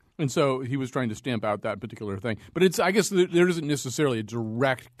 And so he was trying to stamp out that particular thing. But I guess there isn't necessarily a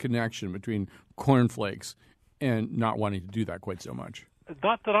direct connection between cornflakes and not wanting to do that quite so much.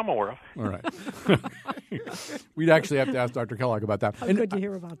 Not that I'm aware of. All right. We'd actually have to ask Dr. Kellogg about that. Good to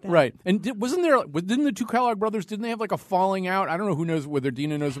hear about that. Right. And didn't the two Kellogg brothers, didn't they have like a falling out? I don't know who knows, whether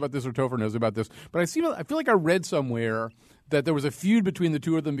Dina knows about this or Topher knows about this, but I feel like I read somewhere that there was a feud between the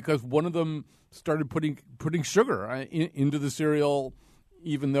two of them because one of them started putting sugar into the cereal,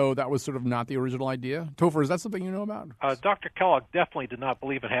 even though that was sort of not the original idea. Topher, is that something you know about? Dr. Kellogg definitely did not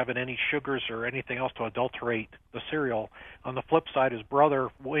believe in having any sugars or anything else to adulterate the cereal. On the flip side, his brother,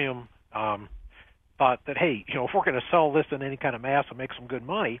 William, thought that, hey, if we're going to sell this in any kind of mass and make some good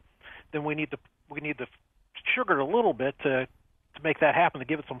money, then we need to sugar it a little bit to make that happen, to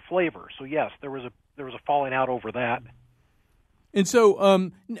give it some flavor. So yes, there was a falling out over that. And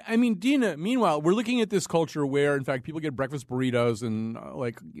so, Dina, meanwhile, we're looking at this culture where, in fact, people get breakfast burritos and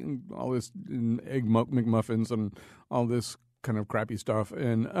all this Egg McMuffins and all this kind of crappy stuff.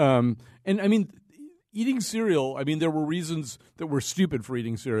 And eating cereal, there were reasons that were stupid for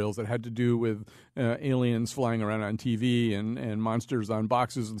eating cereals that had to do with aliens flying around on TV and monsters on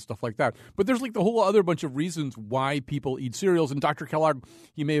boxes and stuff like that. But there's like the whole other bunch of reasons why people eat cereals. And Dr. Kellogg,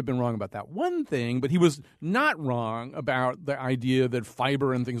 he may have been wrong about that one thing, but he was not wrong about the idea that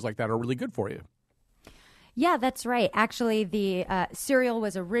fiber and things like that are really good for you. Yeah, that's right. Actually, the cereal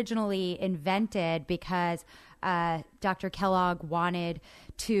was originally invented because Dr. Kellogg wanted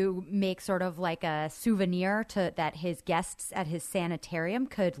to make sort of like a souvenir that his guests at his sanitarium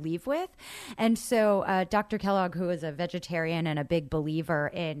could leave with. And so Dr. Kellogg, who is a vegetarian and a big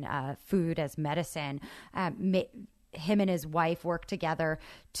believer in food as medicine, him and his wife worked together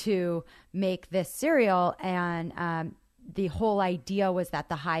to make this cereal, and the whole idea was that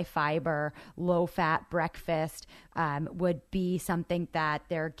the high fiber, low fat breakfast would be something that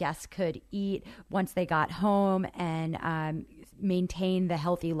their guests could eat once they got home and maintain the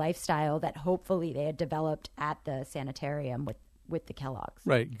healthy lifestyle that hopefully they had developed at the sanitarium with the Kellogg's.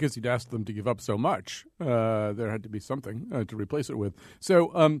 Right, because he'd asked them to give up so much. There had to be something to replace it with.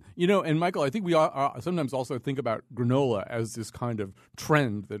 So, and Michael, I think we sometimes also think about granola as this kind of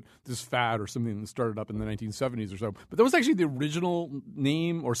trend, that this fad or something that started up in the 1970s or so. But that was actually the original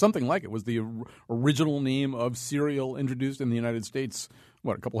name, or something like it, was the original name of cereal introduced in the United States,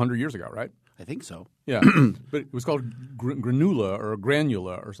 a couple hundred years ago, right? I think so. Yeah, but it was called granula or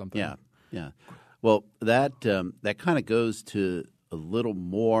granula or something. Yeah. Well, that kind of goes to a little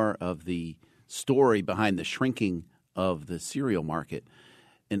more of the story behind the shrinking of the cereal market.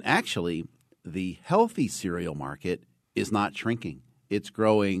 And actually, the healthy cereal market is not shrinking. It's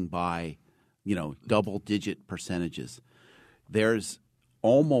growing by, double-digit percentages. There's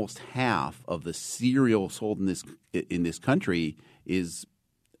almost half of the cereal sold in this country is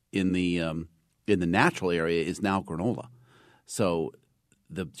in the natural area is now granola. So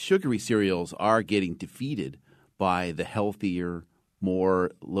the sugary cereals are getting defeated by the healthier,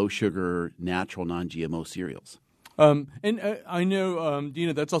 more low-sugar, natural, non-GMO cereals. I know,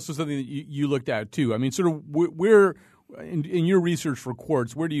 Dina, that's also something that you looked at too. I mean, sort of where in your research for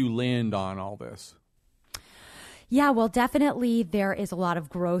Quartz, where do you land on all this? Yeah, well, definitely there is a lot of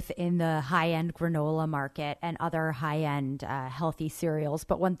growth in the high-end granola market and other high-end healthy cereals.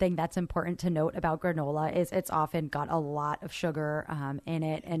 But one thing that's important to note about granola is it's often got a lot of sugar in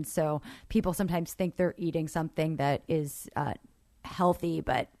it. And so people sometimes think they're eating something that is healthy,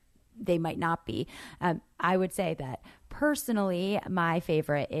 but they might not be. I would say that personally, my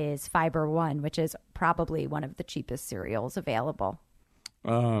favorite is Fiber One, which is probably one of the cheapest cereals available.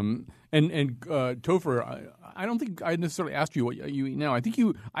 And Topher, I don't think I necessarily asked you what you eat now.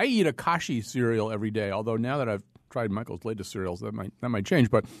 I eat a Kashi cereal every day. Although now that I've tried Michael's latest cereals, that might change.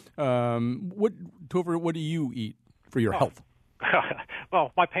 But Topher, what do you eat for your health?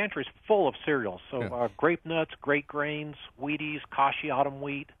 Well, my pantry's full of cereals. So Grape Nuts, Great Grains, Wheaties, Kashi Autumn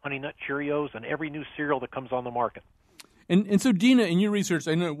Wheat, Honey Nut Cheerios, and every new cereal that comes on the market. And so, Dina, in your research,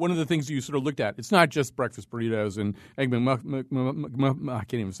 I know one of the things you sort of looked at, it's not just breakfast burritos and egg I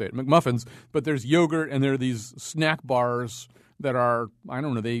can't even say it, McMuffins, but there's yogurt and there are these snack bars that are, I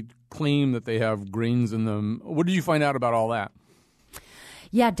don't know, they claim that they have grains in them. What did you find out about all that?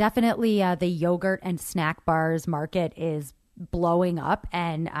 Yeah, definitely the yogurt and snack bars market is blowing up,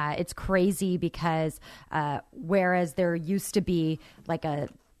 and it's crazy because whereas there used to be like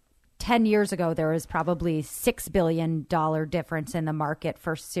 10 years ago, there was probably $6 billion difference in the market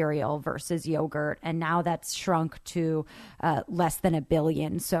for cereal versus yogurt. And now that's shrunk to less than $1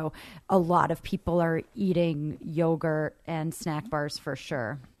 billion. So a lot of people are eating yogurt and snack bars for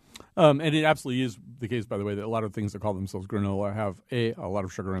sure. And it absolutely is the case, by the way, that a lot of things that call themselves granola have A, a lot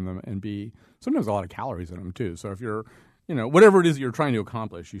of sugar in them, and B, sometimes a lot of calories in them too. So if you're whatever it is that you're trying to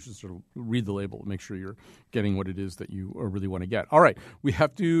accomplish, you should sort of read the label and make sure you're getting what it is that you really want to get. All right, we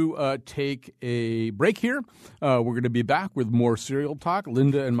have to take a break here. We're going to be back with more cereal talk.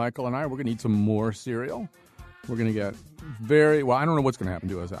 Linda and Michael and I, we're going to eat some more cereal. We're going to get I don't know what's going to happen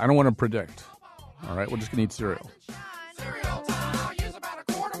to us. I don't want to predict. All right, we're just going to eat cereal.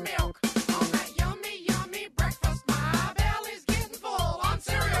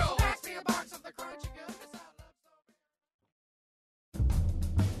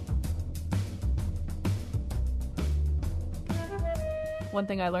 One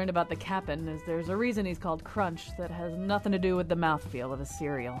thing I learned about the Cap'n is there's a reason he's called Crunch that has nothing to do with the mouthfeel of a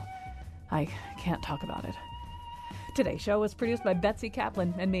cereal. I can't talk about it. Today's show was produced by Betsy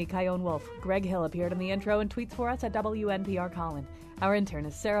Kaplan and me, Kyone Wolf. Greg Hill appeared in the intro and tweets for us at WNPR Colin. Our intern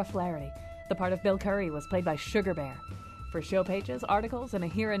is Sarah Flaherty. The part of Bill Curry was played by Sugar Bear. For show pages, articles, and a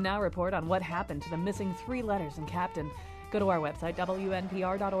here and now report on what happened to the missing 3 letters in Captain, go to our website,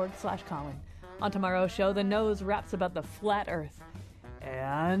 WNPR.org/Colin. On tomorrow's show, the nose raps about the flat earth.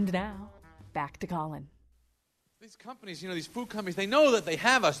 And now, back to Colin. These companies, these food companies, they know that they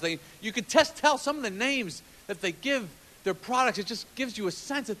have us. You can tell some of the names that they give their products. It just gives you a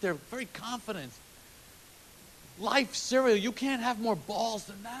sense that they're very confident. Life cereal, you can't have more balls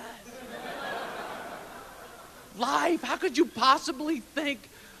than that. Life, how could you possibly think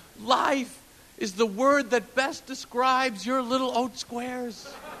life is the word that best describes your little oat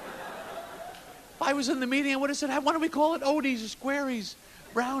squares? If I was in the meeting, I would have said, why don't we call it Oaties or Squaries,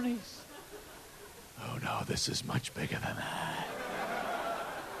 Brownies? Oh no, this is much bigger than that.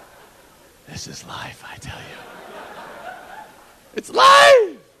 This is life, I tell you. It's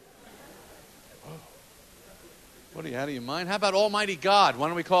life! Oh. What are you, out of your mind? How about Almighty God? Why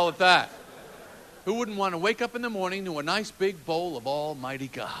don't we call it that? Who wouldn't want to wake up in the morning to a nice big bowl of Almighty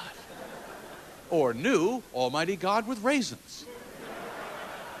God? Or new Almighty God with raisins.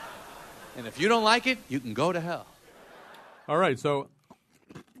 And if you don't like it, you can go to hell. All right, so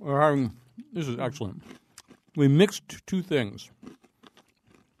we're having this is excellent. We mixed two things.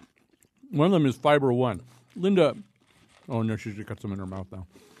 One of them is Fiber One. Linda, oh no, she just got some in her mouth now.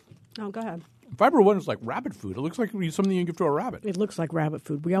 Oh, go ahead. Fiber One is like rabbit food. It looks like something you give to a rabbit. It looks like rabbit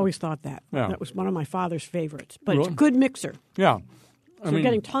food. We always thought that. Yeah. That was one of my father's favorites. But Well, it's a good mixer. Yeah. So you're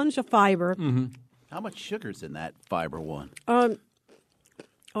getting tons of fiber. How much sugar's in that Fiber One? I'm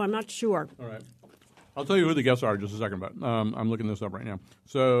not sure. All right. I'll tell you who the guests are in just a second, but I'm looking this up right now.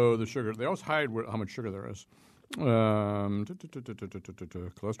 So the sugar, they always hide how much sugar there is.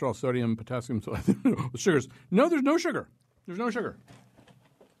 Cholesterol, sodium, potassium, sugars. No, there's no sugar. There's no sugar.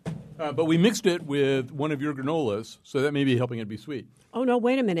 But we mixed it with one of your granolas, so that may be helping it be sweet. Oh, no,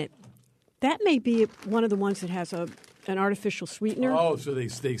 wait a minute. That may be one of the ones that has an artificial sweetener. Oh, so they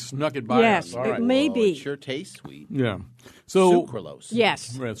snuck it by yes, us. All right. it may be. It sure tastes sweet. Yeah. So Sucralose.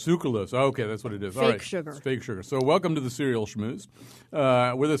 Yes. Right, sucralose. Okay, that's what it is. Fake All right. sugar. It's fake sugar. So welcome to the Cereal Schmooze.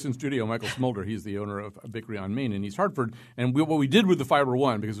 With us in studio, Michael Smolder. He's the owner of a bakery on Main in East Hartford. And what we did with the Fiber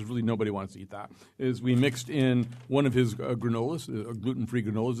One, because there's really nobody wants to eat that, is we mixed in one of his granolas, gluten-free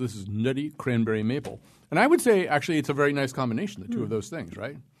granolas. This is Nutty Cranberry Maple. And I would say, actually, it's a very nice combination, the two of those things,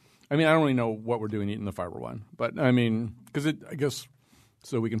 right? I mean, I don't really know what we're doing eating the Fiber One. But, I mean, because I guess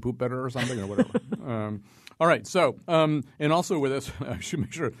so we can poop better or something or whatever. All right, so, and also with us, I should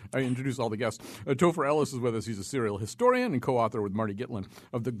make sure I introduce all the guests. Topher Ellis is with us. He's a cereal historian and co-author with Marty Gitlin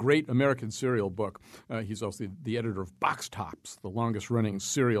of the Great American Cereal book. He's also the editor of Box Tops, the longest-running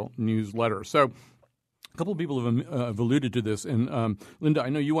cereal newsletter. So a couple of people have alluded to this. And, Linda, I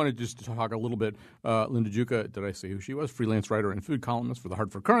know you wanted just to talk a little bit. Linda Juca, did I say who she was? Freelance writer and food columnist for the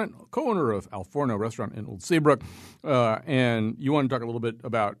Hartford Courant, co-owner of Al Forno Restaurant in Old Saybrook. And you want to talk a little bit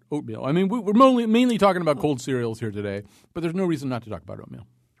about oatmeal. I mean, we're mainly talking about cold cereals here today, but there's no reason not to talk about oatmeal.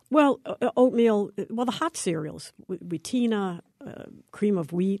 Well, oatmeal, the hot cereals, Wheatina, cream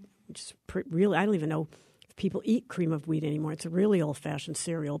of wheat, which is really, I don't even know if people eat cream of wheat anymore. It's a really old-fashioned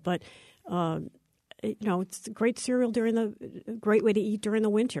cereal, but it's a great cereal great way to eat during the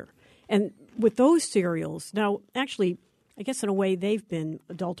winter. And with those cereals, now actually, I guess in a way they've been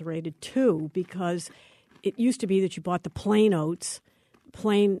adulterated too, because it used to be that you bought the plain oats,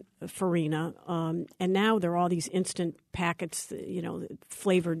 plain farina, and now there are all these instant packets,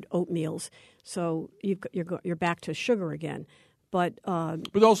 flavored oatmeals. So you're back to sugar again. But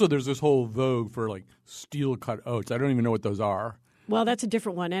also there's this whole vogue for like steel cut oats. I don't even know what those are. Well, that's a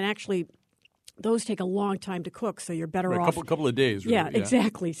different one, and actually, those take a long time to cook, so you're better off. A couple of days. Really. Yeah,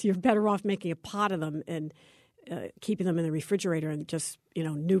 exactly. So you're better off making a pot of them and keeping them in the refrigerator and just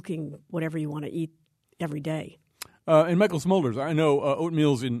nuking whatever you want to eat every day. And Michael Smolders, I know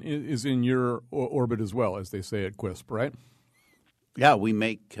oatmeal is in your orbit as well, as they say at Quisp, right? Yeah, we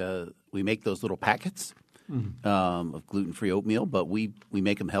make those little packets of gluten-free oatmeal, but we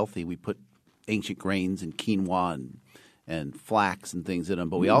make them healthy. We put ancient grains and quinoa and flax and things in them.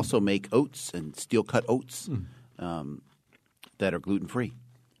 But we also make oats and steel-cut oats that are gluten-free.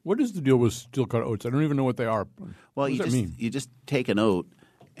 What is the deal with steel-cut oats? I don't even know what they are. Well, what does that mean? You just take an oat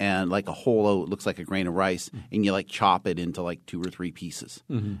and like a whole oat, looks like a grain of rice, and you like chop it into like 2 or 3 pieces.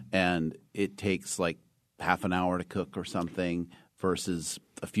 And it takes like half an hour to cook or something versus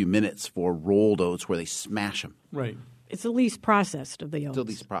a few minutes for rolled oats where they smash them. Right. It's the least processed of the oats. It's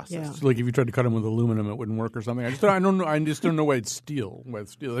the least processed. Yeah. So like if you tried to cut them with aluminum, it wouldn't work or something. I just don't know why it's steel.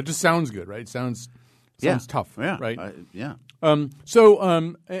 It just sounds good, right? It sounds tough, yeah. right? Yeah. And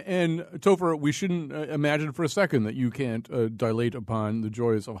Topher, we shouldn't imagine for a second that you can't dilate upon the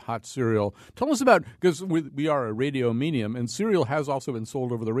joys of hot cereal. Tell us about, because we are a radio medium, and cereal has also been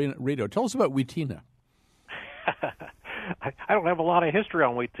sold over the radio. Tell us about Wheatina. I don't have a lot of history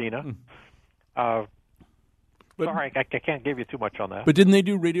on Wheatina. Sorry, I can't give you too much on that. But didn't they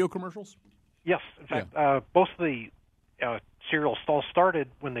do radio commercials? Yes. In fact, both of the cereal stalls started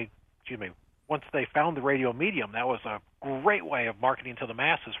once they found the radio medium. That was a great way of marketing to the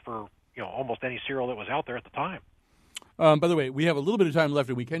masses for almost any cereal that was out there at the time. By the way, we have a little bit of time left,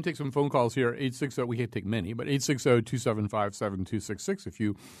 and we can take some phone calls here. 860, we can't take many, but 860-275-7266 if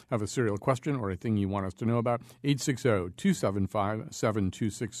you have a cereal question or a thing you want us to know about.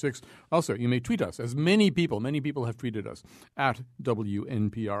 860-275-7266. Also, you may tweet us, as many people have tweeted us, at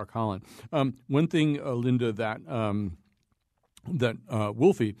WNPR Colin. One thing, Linda, that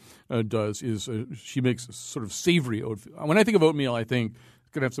Wolfie does is she makes sort of savory oatmeal. When I think of oatmeal, I think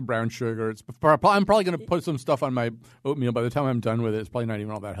it's going to have some brown sugar. I'm probably going to put some stuff on my oatmeal. By the time I'm done with it, it's probably not even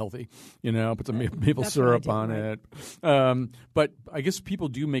all that healthy. Put some maple syrup on it. But I guess people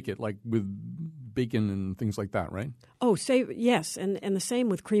do make it like with bacon and things like that, right? Oh, yes, and the same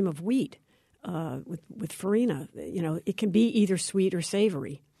with cream of wheat. with farina. You know, it can be either sweet or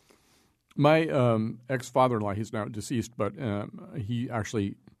savory. My ex-father-in-law, he's now deceased, but he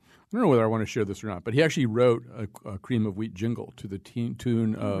actually, I don't know whether I want to share this or not, but he actually wrote a cream of wheat jingle to the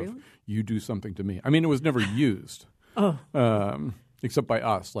tune of really? You Do Something to Me. I mean, it was never used. Except by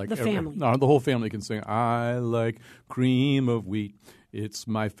us. Like the family. No, the whole family can sing, I like cream of wheat. It's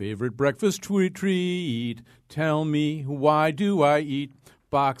my favorite breakfast treat. Tell me, why do I eat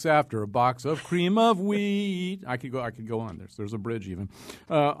box after a box of cream of wheat? I could go on. There's a bridge even.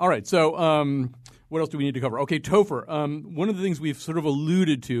 All right. So what else do we need to cover? Okay, Topher. One of the things we've sort of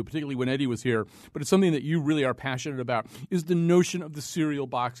alluded to, particularly when Eddie was here, but it's something that you really are passionate about, is the notion of the cereal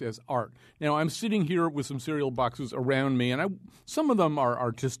box as art. Now, I'm sitting here with some cereal boxes around me, and some of them are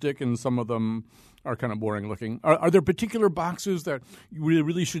artistic and some of them are kind of boring looking. Are there particular boxes that you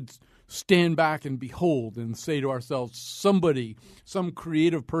really should stand back and behold and say to ourselves, some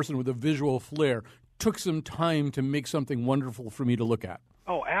creative person with a visual flair took some time to make something wonderful for me to look at?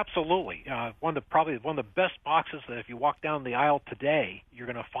 Oh, absolutely. Probably one of the best boxes that if you walk down the aisle today, you're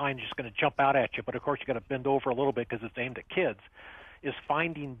going to find just going to jump out at you. But of course, you got to bend over a little bit because it's aimed at kids. Is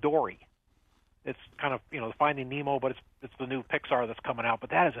Finding Dory. It's kind of Finding Nemo, but it's the new Pixar that's coming out.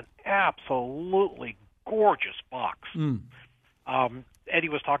 But that is an absolutely gorgeous box. Eddie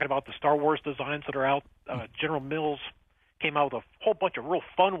was talking about the Star Wars designs that are out. General Mills came out with a whole bunch of real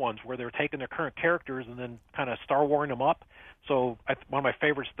fun ones where they're taking their current characters and then kind of Star Waring them up. So one of my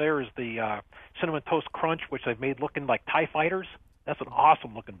favorites there is the Cinnamon Toast Crunch, which they've made looking like TIE fighters. That's an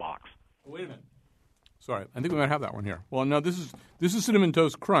awesome looking box. Wait a minute. Sorry, I think we might have that one here. Well, no, this is Cinnamon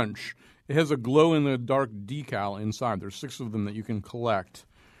Toast Crunch. It has a glow-in-the-dark decal inside. There's 6 of them that you can collect.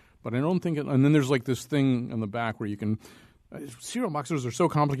 But I don't think and then there's like this thing on the back where you can cereal boxes are so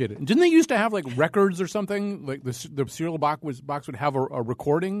complicated. And didn't they used to have like records or something? Like the cereal box would have a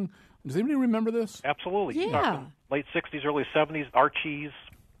recording. Does anybody remember this? Absolutely. Yeah. Late 60s, early 70s. Archie's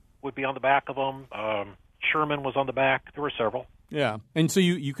would be on the back of them. Sherman was on the back. There were several. Yeah, and so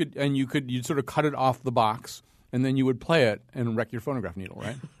you'd sort of cut it off the box, and then you would play it and wreck your phonograph needle,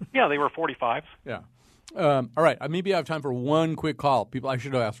 right? Yeah, they were 45s. Yeah. All right, maybe I have time for one quick call. I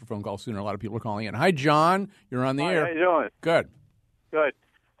should have asked for phone calls sooner. A lot of people are calling in. Hi, John. You're on the air. How you doing? Good. Good.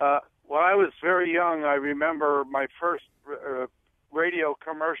 When I was very young, I remember my first radio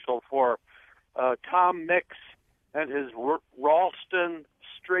commercial for Tom Mix and his Ralston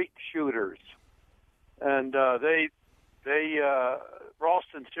Straight Shooters, and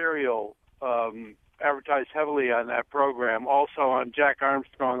Ralston cereal advertised heavily on that program. Also on Jack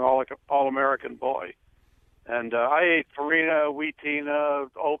Armstrong, All American Boy. And I ate farina, wheatina,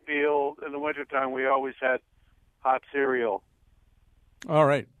 oatmeal. In the wintertime, we always had hot cereal. All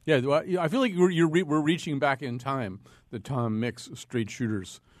right. Yeah, well, I feel like we're reaching back in time, the Tom Mix Straight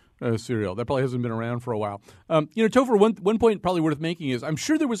Shooters cereal. That probably hasn't been around for a while. Topher, one point probably worth making is I'm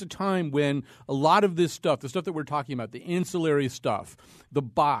sure there was a time when a lot of this stuff, the stuff that we're talking about, the ancillary stuff, the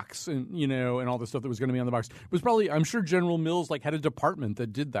box and all the stuff that was going to be on the box, was probably, I'm sure General Mills had a department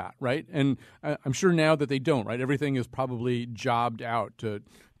that did that, right? And I'm sure now that they don't, right? Everything is probably jobbed out to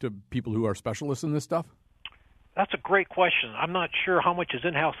people who are specialists in this stuff. That's a great question. I'm not sure how much is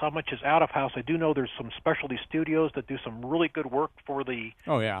in-house, how much is out-of-house. I do know there's some specialty studios that do some really good work for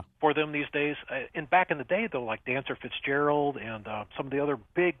them these days. And back in the day, though, like Dancer Fitzgerald and some of the other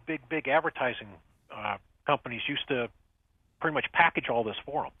big advertising companies used to pretty much package all this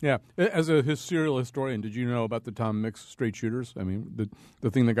for them. Yeah. As a cereal historian, did you know about the Tom Mix Straight Shooters? I mean, the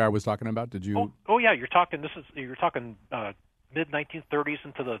thing the guy was talking about, did you? Oh yeah, you're talking mid-1930s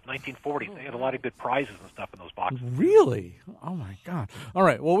into the 1940s. They had a lot of good prizes and stuff in those boxes. Really? Oh, my God. All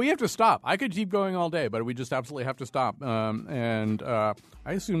right. Well, we have to stop. I could keep going all day, but we just absolutely have to stop. I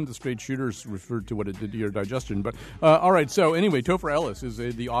assume the Straight Shooters referred to what it did to your digestion. But all right. So anyway, Topher Ellis is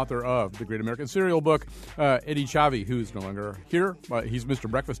the author of The Great American Cereal Book. Eddie Chavi, who's no longer here, he's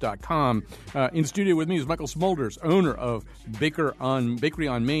MrBreakfast.com. In studio with me is Michael Smulders, owner of Bakery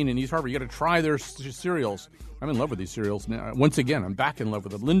on Main in East Harbor. You got to try their cereals. I'm in love with these cereals now. Once again, I'm back in love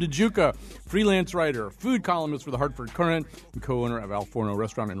with them. Linda Juca, freelance writer, food columnist for the Hartford Courant, and co-owner of Al Forno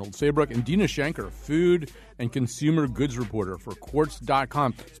Restaurant in Old Saybrook. And Dina Shanker, food and consumer goods reporter for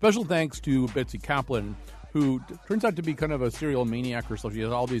Quartz.com. Special thanks to Betsy Kaplan, who turns out to be kind of a cereal maniac herself. She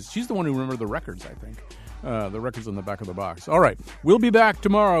has all these. She's the one who remembered the records, I think. The records on the back of the box. All right. We'll be back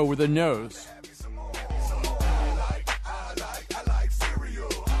tomorrow with a nose.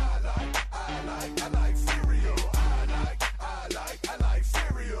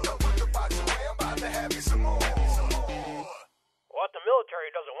 What the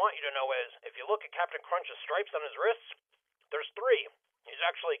military doesn't want you to know is, if you look at Captain Crunch's stripes on his wrists, there's 3. He's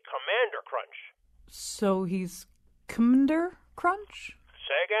actually Commander Crunch. So he's Commander Crunch?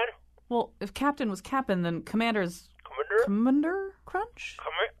 Say again? Well, if Captain was Captain, then Commander's... Commander Crunch?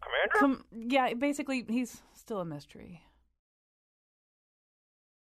 Commander? Yeah, basically, he's still a mystery.